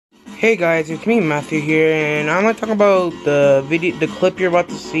Hey guys, it's me Matthew here, and I'm gonna talk about the clip you're about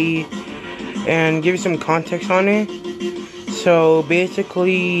to see, and give you some context on it. So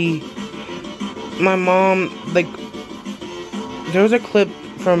basically, my mom, there was a clip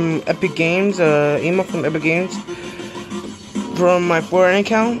from Epic Games, email from Epic Games, from my Fortnite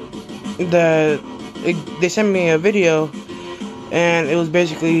account that they sent me a video, and it was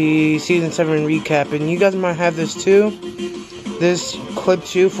basically season 7 recap, and you guys might have this clip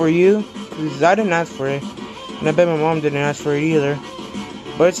too for you, because I didn't ask for it, and I bet my mom didn't ask for it either.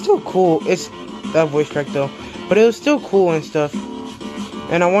 But it's still cool. It's that voice crack though, but it was still cool and stuff.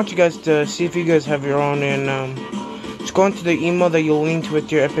 And I want you guys to see if you guys have your own, and just go into the email that you'll link to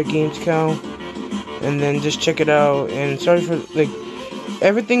with your Epic Games account, and then just check it out. And sorry for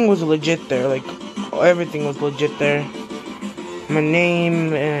everything was legit there. Everything was legit there. My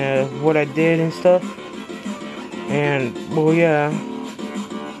name, what I did and stuff. And, well, yeah,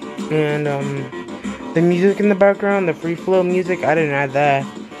 and, the music in the background, the free flow music, I didn't add that,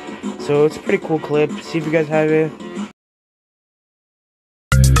 so it's a pretty cool clip. See if you guys have it.